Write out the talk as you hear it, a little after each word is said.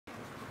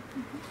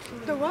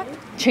The what?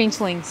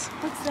 Changelings.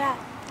 What's that?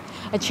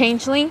 A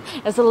changeling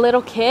is a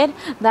little kid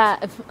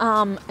that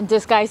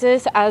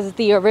disguises as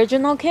the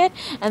original kid,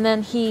 and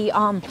then he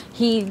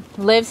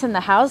lives in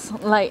the house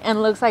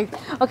and looks like,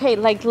 okay,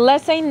 like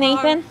let's say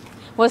Nathan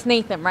was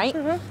Nathan, right?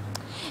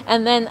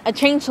 And then a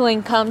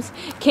changeling comes,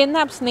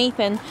 kidnaps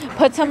Nathan,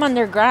 puts him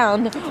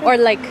underground, or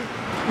like,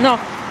 no,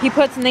 he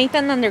puts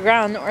Nathan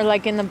underground or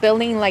like in a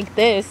building like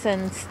this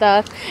and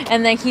stuff,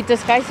 and then he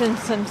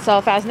disguises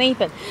himself as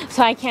Nathan,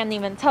 so I can't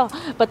even tell.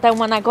 But then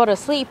when I go to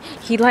sleep,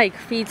 he like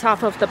feeds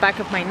off of the back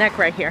of my neck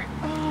right here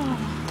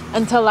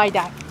until I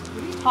die. What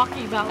are you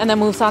talking about? And then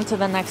moves on to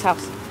the next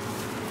house.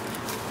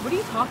 What are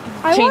you talking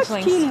about? I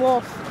watched Teen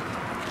Wolf.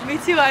 Me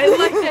too. I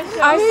like that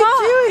show. I saw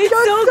too. It's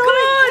so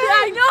good.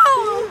 I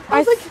know. I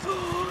was like,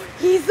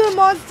 he's the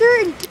monster,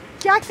 and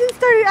Jackson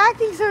started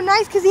acting so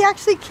nice because he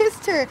actually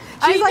kissed her.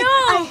 She was like,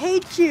 I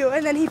hate you,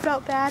 and then he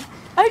felt bad.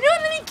 I know,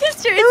 and then he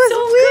kissed her. It was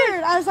so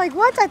weird. I was like,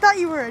 what? I thought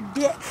you were a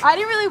dick. I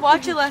didn't really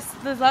watch it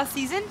the last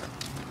season.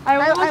 I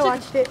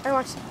watched it.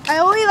 I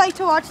only like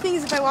to watch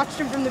things if I watched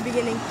them from the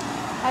beginning.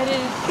 I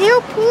didn't.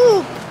 Ew,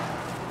 poop.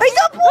 I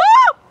saw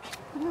poop.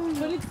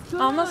 But it's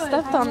good. I almost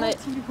stepped on it.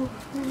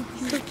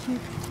 So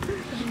cute.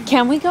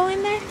 Can we go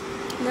in there?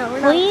 No,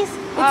 we're not. Please?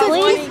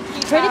 Please?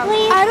 Pretty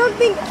please? I don't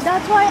think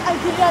that's why I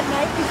did it at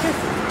night, because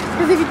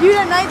if you do it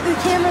at night, the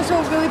cameras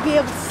won't really be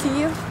able to see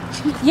you.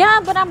 Yeah,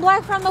 but I'm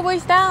black from the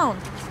waist down.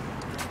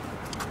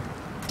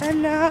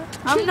 I'm not.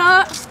 I'm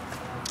not.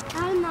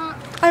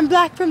 I'm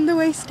black from the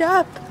waist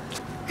up.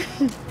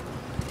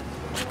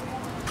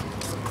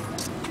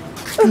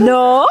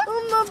 No.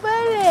 Oh, my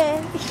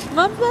belly.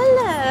 My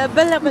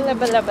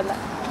bella.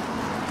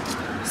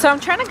 So I'm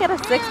trying to get a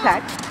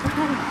six-pack.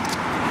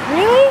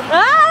 Really?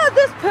 Ah,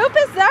 this poop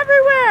is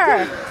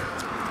everywhere.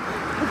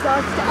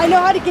 I know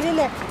how to get in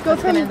there. Go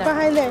Let's from get in there.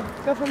 behind there.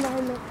 Go from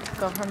behind there.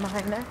 Go from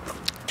behind there.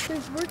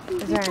 There's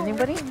working Is there people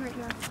anybody? working right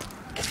now.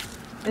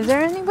 Is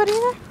there anybody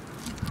there?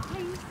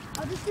 Please.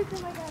 I'll just do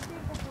my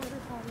goddamn porta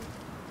potty.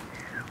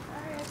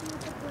 Alright, I can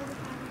look up porta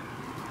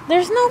potty.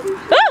 There's no.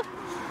 Ah!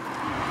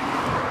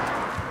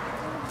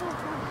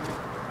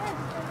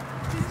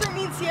 This is what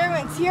me and Sierra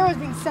went. Sierra was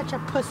being such a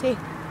pussy.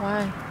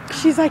 Why?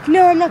 She's like,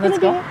 no, I'm not Let's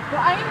gonna go. do it.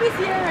 Well, I am with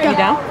you right You now.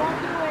 down?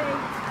 Walking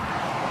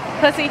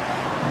away. Pussy.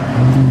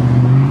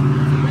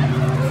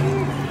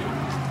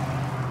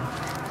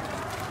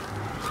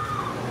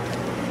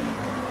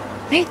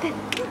 Nathan.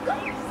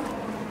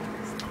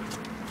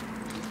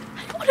 I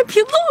want to be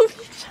alone.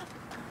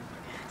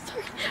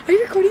 Sorry. Are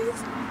you recording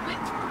this?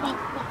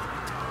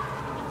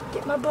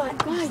 Get my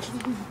butt. Why?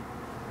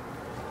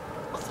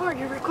 Oh, sorry,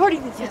 you're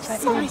recording this. Yes,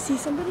 Yes, if I see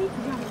somebody,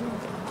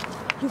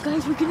 You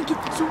guys, we're gonna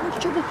get in so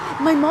much trouble.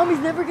 My mom is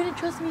never gonna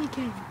trust me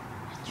again.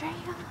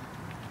 Andrea,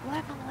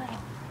 laugh a little.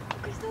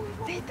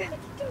 Nathan,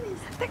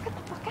 take the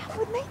fuck out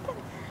with Nathan.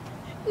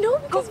 No, Go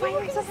because find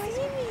you're yourself gonna ice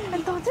see cream. me.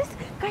 Entonces,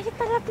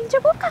 cállate la pinche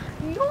boca.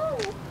 No.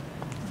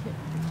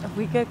 If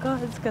we get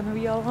caught, it's gonna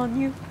be all on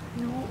you.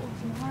 No,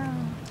 tomorrow.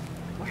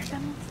 Where's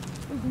that?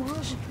 Tomorrow,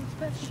 it's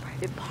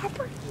private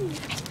property.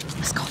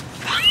 Let's go.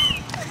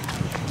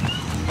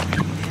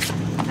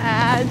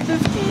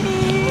 Just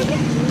kidding.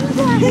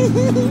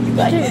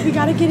 we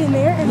gotta get in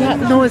there. And Yeah,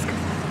 then no, it's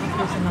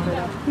there's another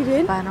door. You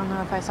did? But I don't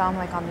know if I saw him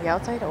like on the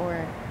outside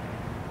or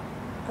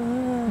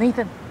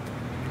Nathan.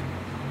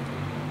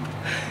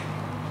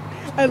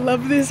 I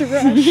love this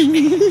rush.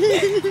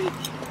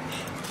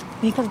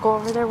 Nathan, go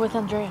over there with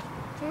Andrea.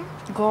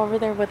 Go over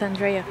there with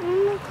Andrea.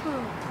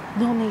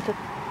 No, Nathan.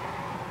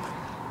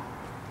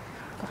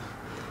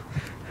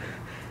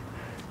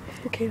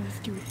 Okay, let's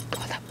do it.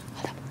 Hold up.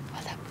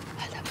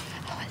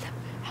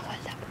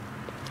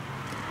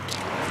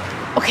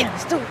 Okay,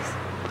 let's do this.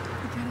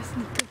 We gotta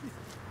sneak this.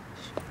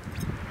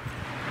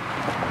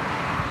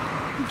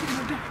 Get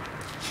my back.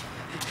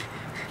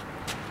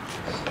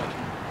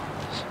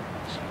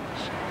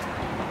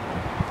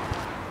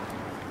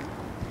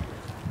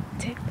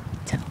 Tip,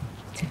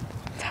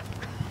 tap.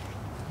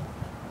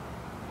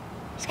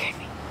 Scared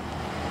me.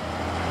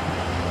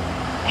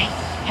 Hey,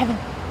 Heaven,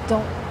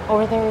 don't.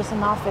 Over there is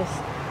an office.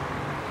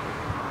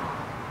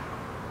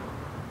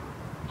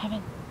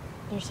 Heaven,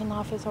 there's an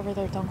office over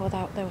there. Don't go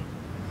that way.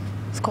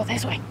 Let's go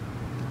this way.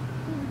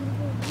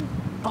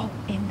 Oh,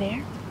 in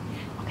there?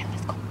 Okay,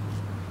 let's go.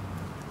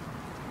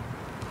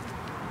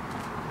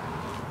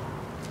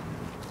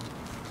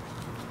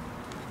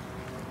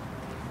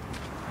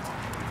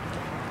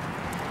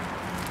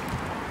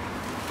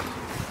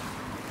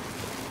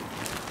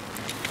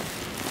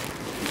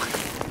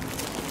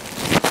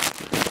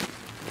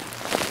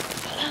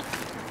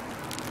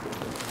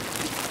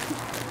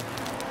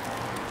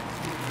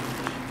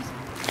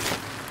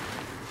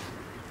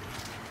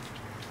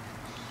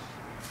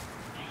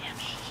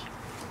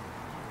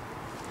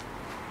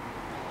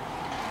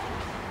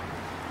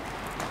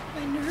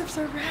 My nerves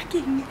are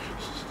racking.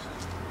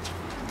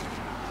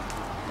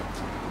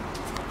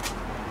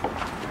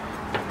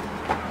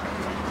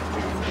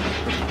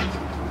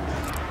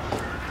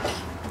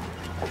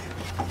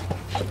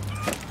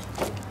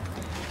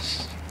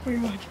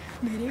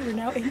 We're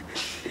now in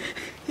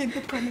in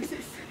the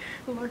premises.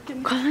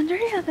 Lurking. Call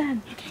Andrea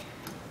then. Okay.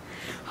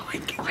 Oh my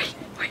God.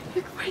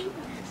 Wait.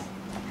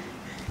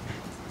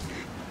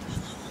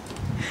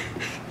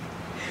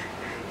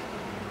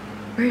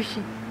 Where is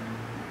she?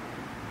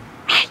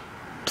 Hey!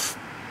 Psst.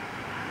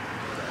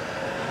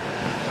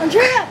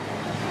 Andrea!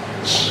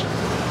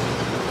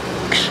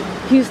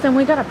 Houston,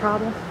 we got a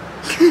problem.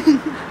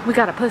 We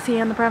got a pussy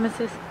on the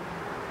premises.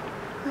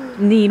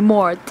 Need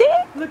more dick.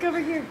 Look over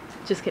here.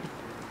 Just kidding.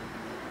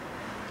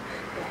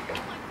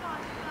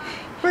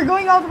 We're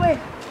going all the way.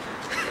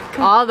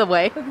 All the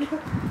way.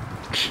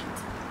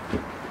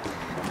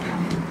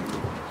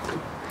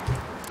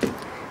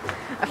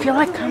 I feel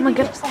like I'm gonna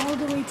get all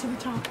the way to the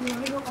top. You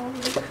wanna go all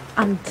the way?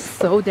 I'm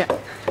so down.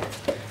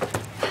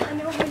 I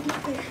know how to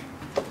get there.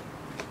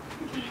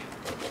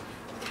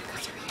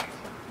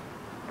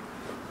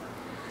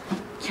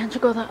 Can't you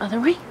go the other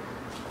way?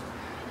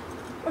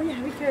 Oh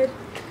yeah, we could.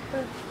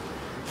 But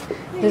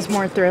It's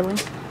more thrilling.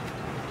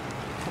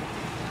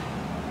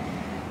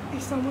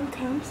 if someone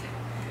comes,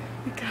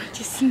 we gotta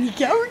just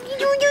sneak out.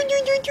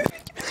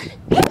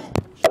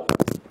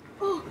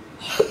 Oh.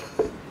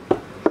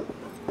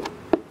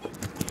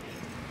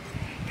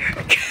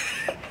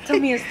 Tell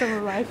me it's still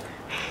alive.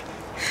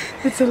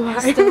 It's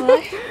alive. Still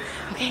alive?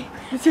 Okay.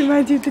 This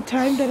reminds you of the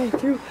time that I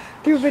threw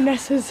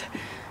Vanessa's.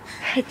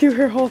 I threw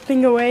her whole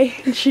thing away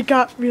and she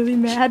got really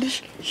mad.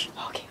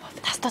 Okay,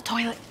 that's the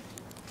toilet.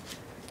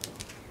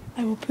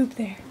 I will poop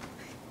there.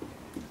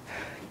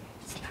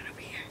 It's not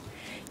over here.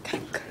 Gotta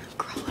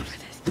crawl over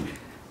this.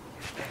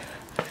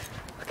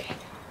 Okay.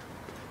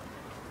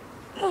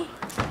 Oh.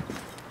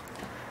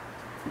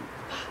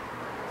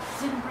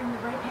 Didn't bring the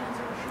right hands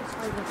or shoes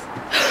for this.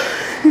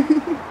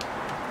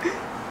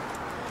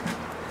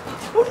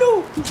 Oh no!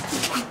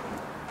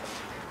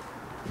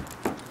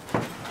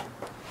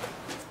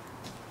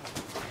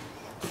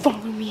 Follow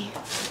me.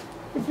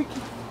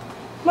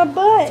 My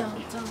butt. No.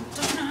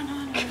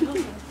 Go.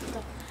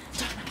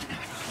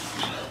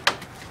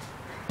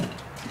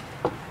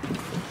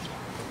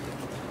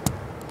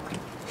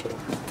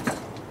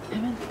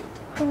 Heaven.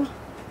 Oh,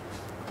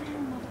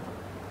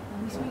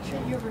 At least make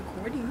sure you're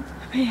recording.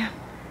 yeah.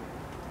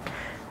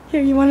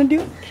 Here, you want to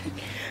do it?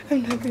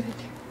 I'm not good at it.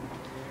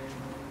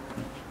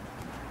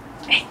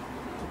 Hey,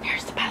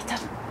 there's the bathtub.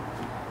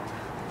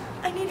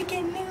 I need to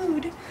get nude. I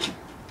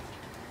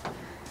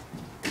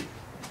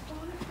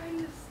want to find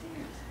the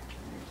stairs.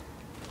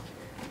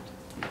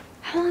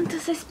 How long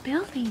does this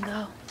building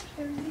go?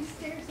 There are these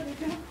stairs that I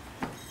go.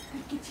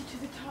 That get you to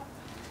the top.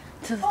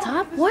 To the Oh,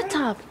 top? this What way?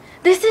 top?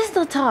 This is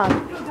the top.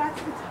 No,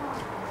 that's the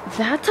top.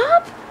 That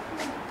top?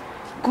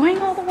 Going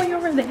all the way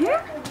over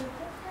there?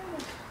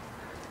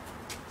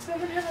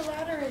 Someone had a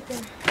ladder right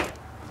there.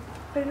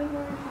 I don't know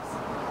where it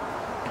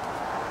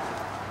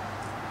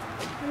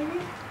is.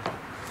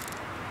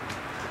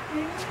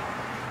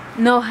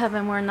 Maybe? No,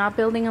 Heaven, we're not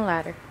building a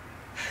ladder.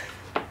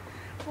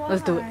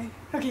 Let's do it. Why?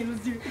 Okay,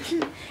 let's do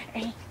it.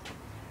 Hey,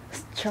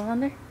 let's chill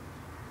under.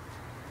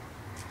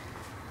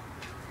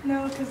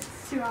 No, because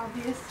it's too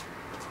obvious.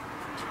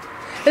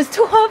 It's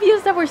too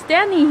obvious that we're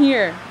standing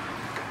here.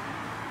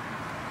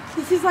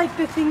 This is like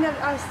the thing that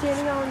I was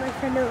standing on with my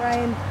friend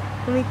Orion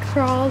when we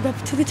crawled up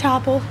to the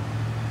topple.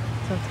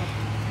 So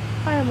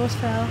tough. I almost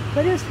fell,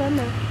 but it was fun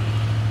though.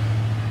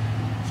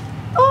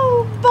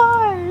 Oh,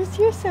 bars!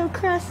 You're so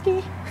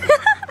crusty.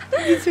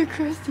 You're so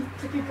crusty.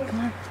 Okay, go. Come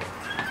on.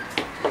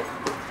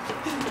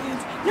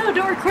 No,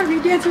 don't record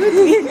me dancing with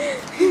me.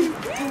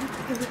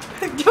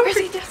 Don't Where's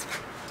he dancing?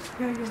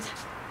 Go.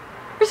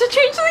 There's a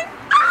changeling.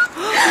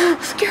 Ah!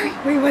 Scary.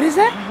 Wait, what is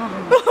that?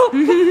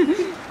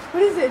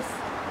 What is this?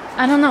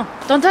 I don't know.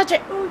 Don't touch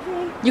it.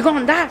 Okay. You're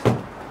gonna die.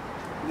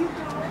 You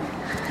got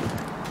it.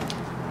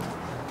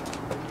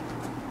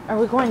 Are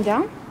we going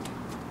down?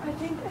 I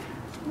think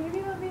maybe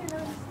there'll be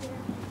another stair.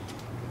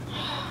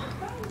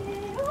 Find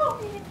it. Oh,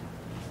 man.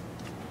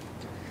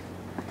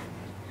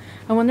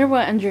 I wonder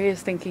what Andrea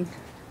is thinking.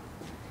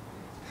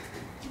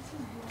 This is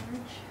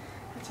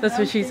large. That's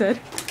what she said.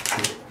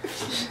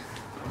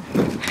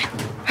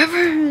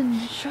 Heaven,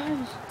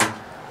 shush.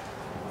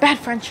 Bad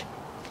French.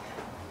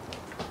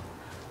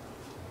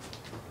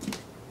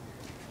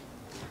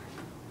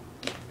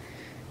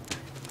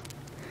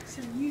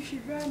 So you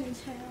should run and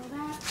tell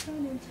that,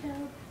 run and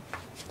tell.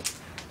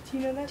 Do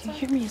you know that Do you song?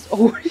 hear me?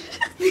 Oh,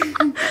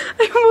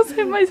 I almost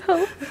hit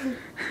myself.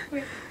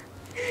 Wait.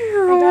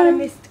 I got a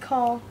missed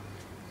call,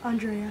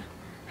 Andrea.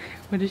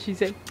 What did she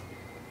say?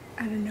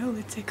 I don't know,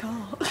 it's a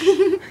call. I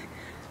hear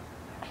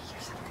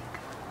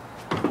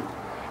something.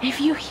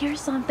 If you hear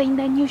something,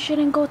 then you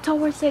shouldn't go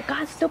towards it.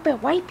 God,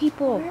 stupid white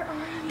people. Where are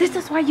you? This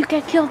is why you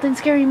get killed in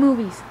scary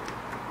movies.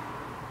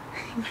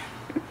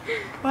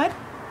 What?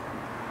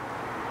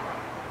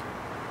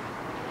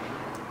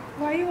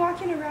 Why are you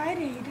walking a Rite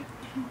Aid?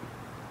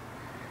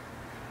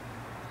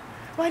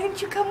 Why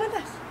didn't you come with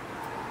us?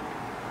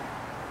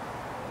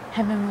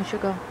 Heaven, we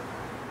should go.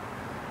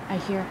 I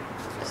hear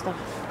stuff.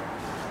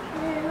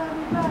 Okay, love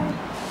you, bye.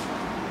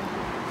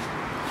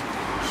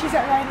 She's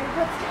at Rite Aid.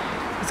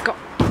 Let's go.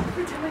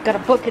 Gotta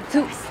book it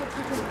too.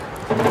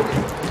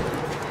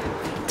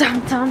 Dum,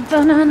 dum,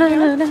 dum, dum,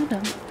 dum, dum,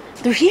 dum.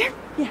 Through here?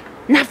 Yeah.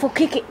 Now we'll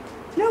kick it.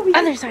 No, we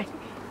Other side.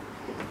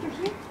 Through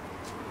here?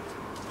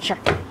 Sure.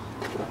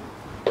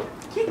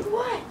 Kick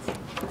what?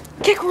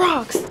 Kick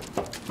rocks.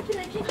 Can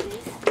I kick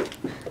this?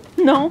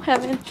 No,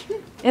 Heaven.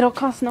 It'll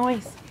cause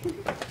noise.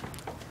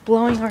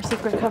 Blowing our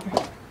secret cover.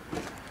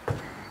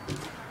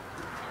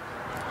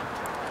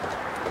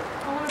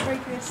 I want to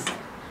break this.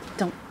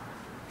 Don't.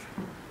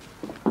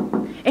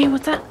 Hey,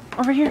 what's that?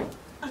 Over here.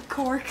 A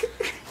cork.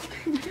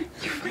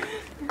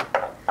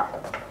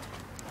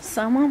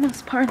 Someone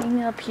was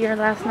partying up here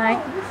last night.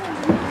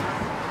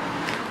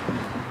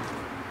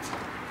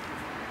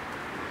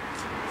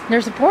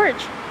 There's a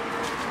porch.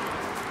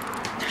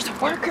 There's a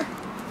worker. He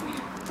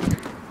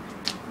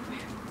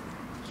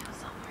was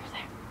somewhere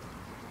there.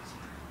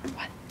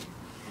 What?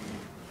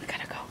 We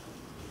gotta go.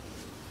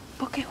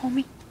 Okay,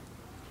 homie.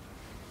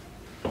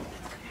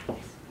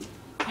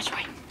 Which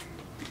way?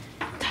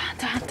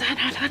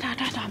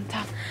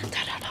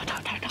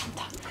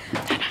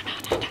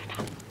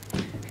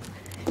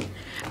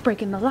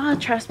 Breaking the law,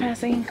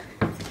 trespassing.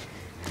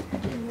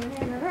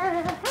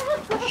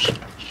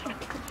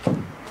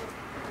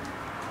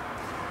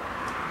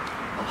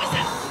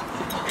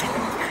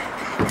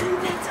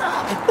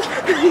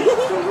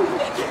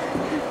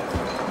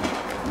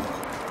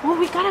 Well,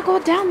 we gotta go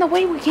down the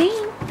way we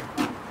came.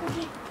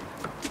 Okay.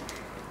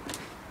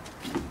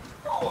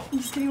 Oh, I'm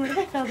just kidding. What if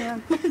I fell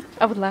down?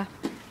 I would laugh.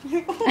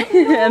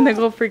 And then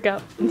go freak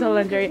out and tell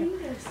Andrea.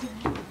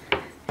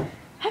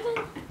 Heaven.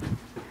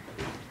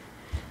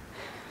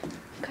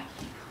 Go.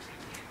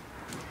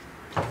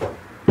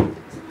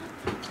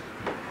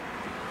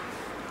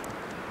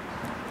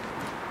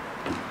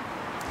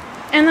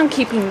 And I'm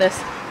keeping this.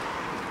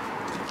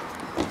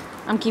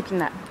 I'm keeping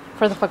that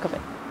for the fuck of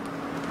it.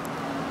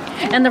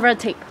 And the red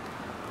tape.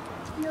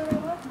 You know what I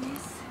want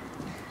this.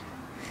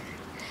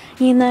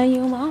 You know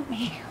you want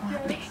me.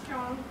 Want me.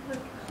 Strong.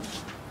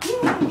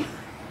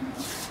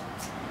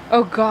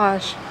 Oh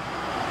gosh.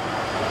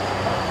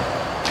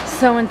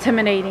 So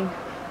intimidating.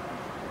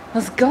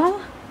 Let's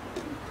go.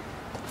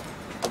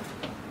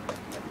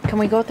 Can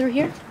we go through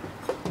here?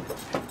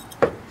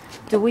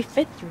 Do we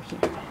fit through here?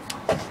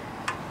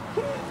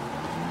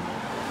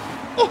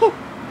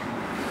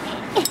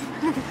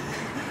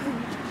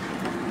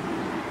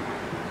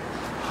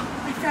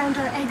 I found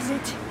our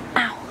exit.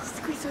 Ow.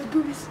 Squeeze our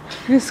boobs.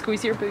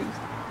 Squeeze your boobs.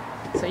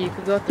 So you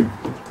could go through.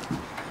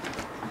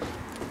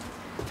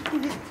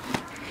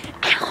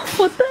 Ow,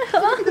 what the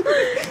hell?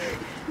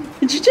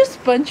 Did you just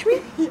sponge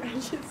me? Yeah, I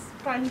just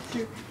sponged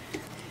you.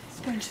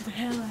 Sponged the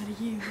hell out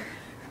of you.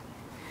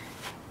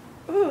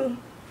 Ooh.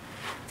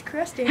 It's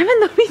crusty. I haven't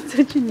known me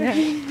touching that.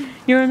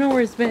 You don't know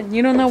where it's been.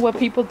 You don't know what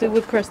people do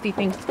with crusty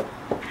things.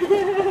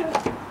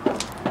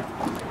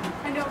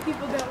 I know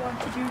people don't want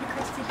to do the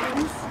crusty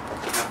things.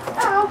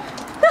 Ow!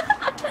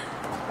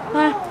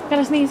 Ah,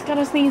 gotta sneeze,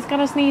 gotta sneeze,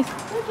 gotta sneeze.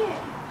 Look it.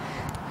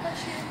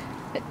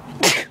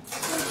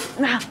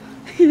 Ah.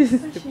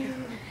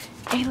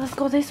 Hey, let's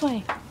go this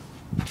way.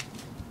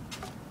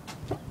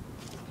 Oh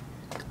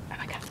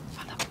my god,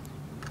 hold up.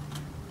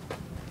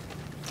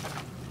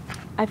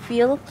 I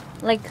feel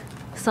like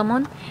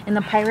someone in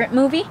the pirate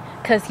movie,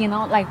 cause you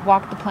know, like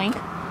walk the plank. I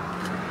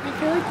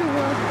feel like the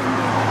world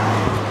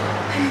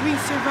ended and we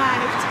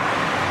survived.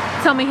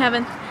 Tell me,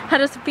 Heaven, how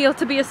does it feel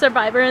to be a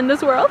survivor in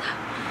this world?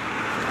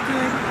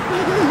 Good.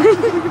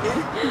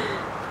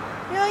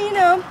 Well, you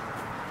know,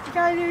 you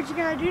gotta do what you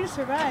gotta do to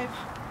survive.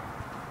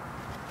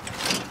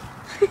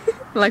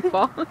 Like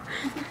fall? Well,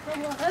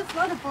 that's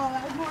not a ball,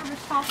 that was more of a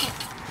chocolate.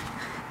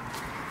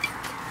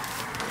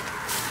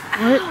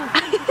 What?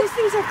 These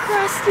things are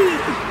crusty.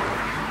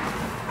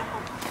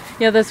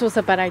 Yeah, this was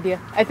a bad idea.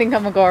 I think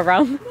I'm gonna go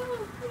around.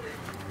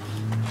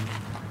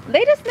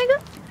 Latest, nigga.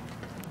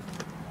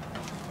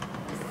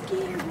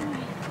 Skater boy.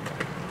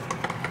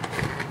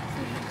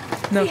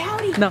 No, Say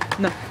howdy. no,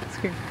 no.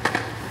 Scream.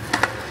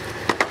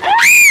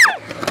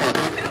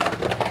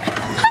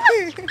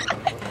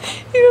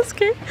 He was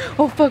scared.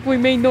 Oh fuck, we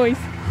made noise.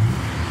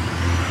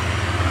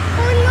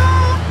 Oh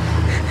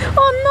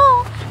Oh no!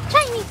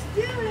 Chinese!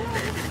 no!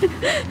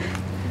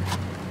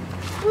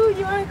 Ooh,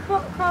 you wanna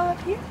crawl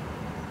up here?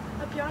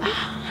 Up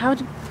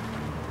yonder?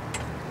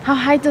 How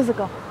high does it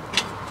go?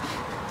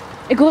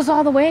 It goes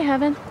all the way,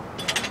 Heaven.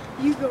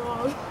 You go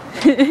on.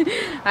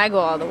 I go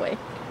all the way.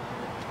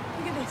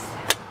 Look at this.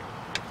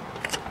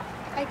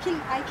 I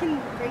can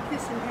break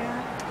this in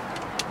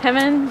half.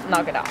 Heaven,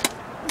 knock it out.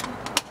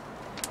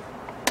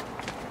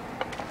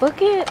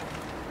 Look it.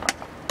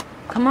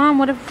 Come on,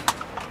 what if...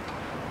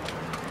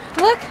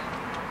 Look!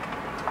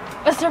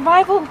 A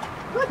survival.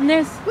 Look,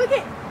 Ness. look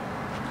it.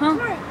 Huh?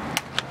 Sorry.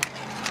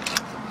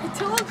 I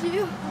told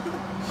you.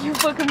 You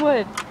fucking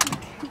would.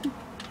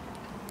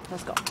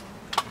 Let's go.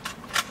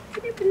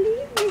 Can you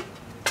believe me?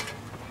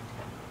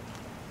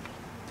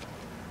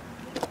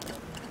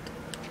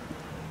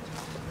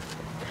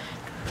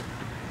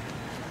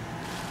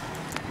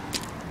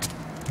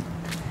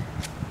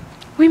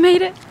 We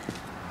made it.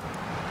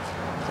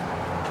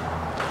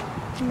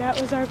 And that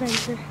was our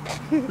venture.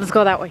 Let's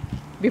go that way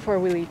before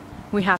we leave. We have